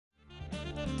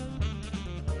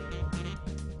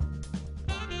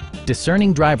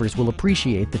discerning drivers will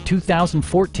appreciate the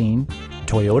 2014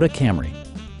 Toyota Camry.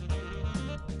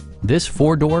 This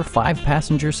four-door,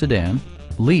 five-passenger sedan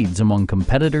leads among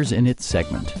competitors in its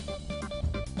segment.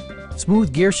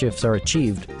 Smooth gear shifts are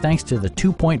achieved thanks to the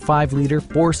 2.5-liter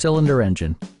four-cylinder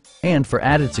engine. And for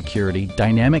added security,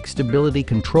 dynamic stability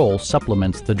control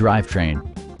supplements the drivetrain.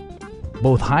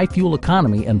 Both high fuel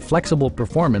economy and flexible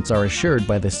performance are assured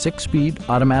by the 6-speed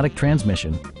automatic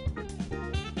transmission.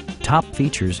 Top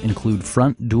features include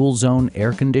front dual-zone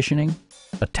air conditioning,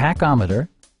 a tachometer,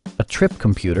 a trip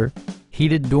computer,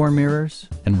 heated door mirrors,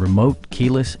 and remote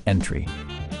keyless entry.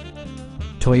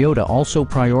 Toyota also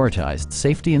prioritized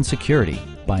safety and security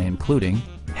by including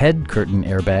head curtain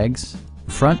airbags,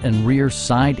 front and rear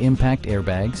side impact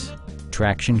airbags,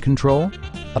 traction control,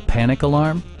 a panic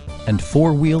alarm, and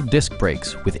four-wheel disc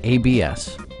brakes with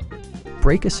ABS.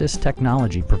 Brake assist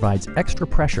technology provides extra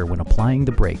pressure when applying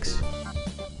the brakes.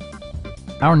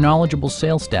 Our knowledgeable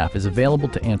sales staff is available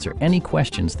to answer any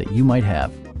questions that you might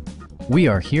have. We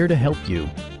are here to help you.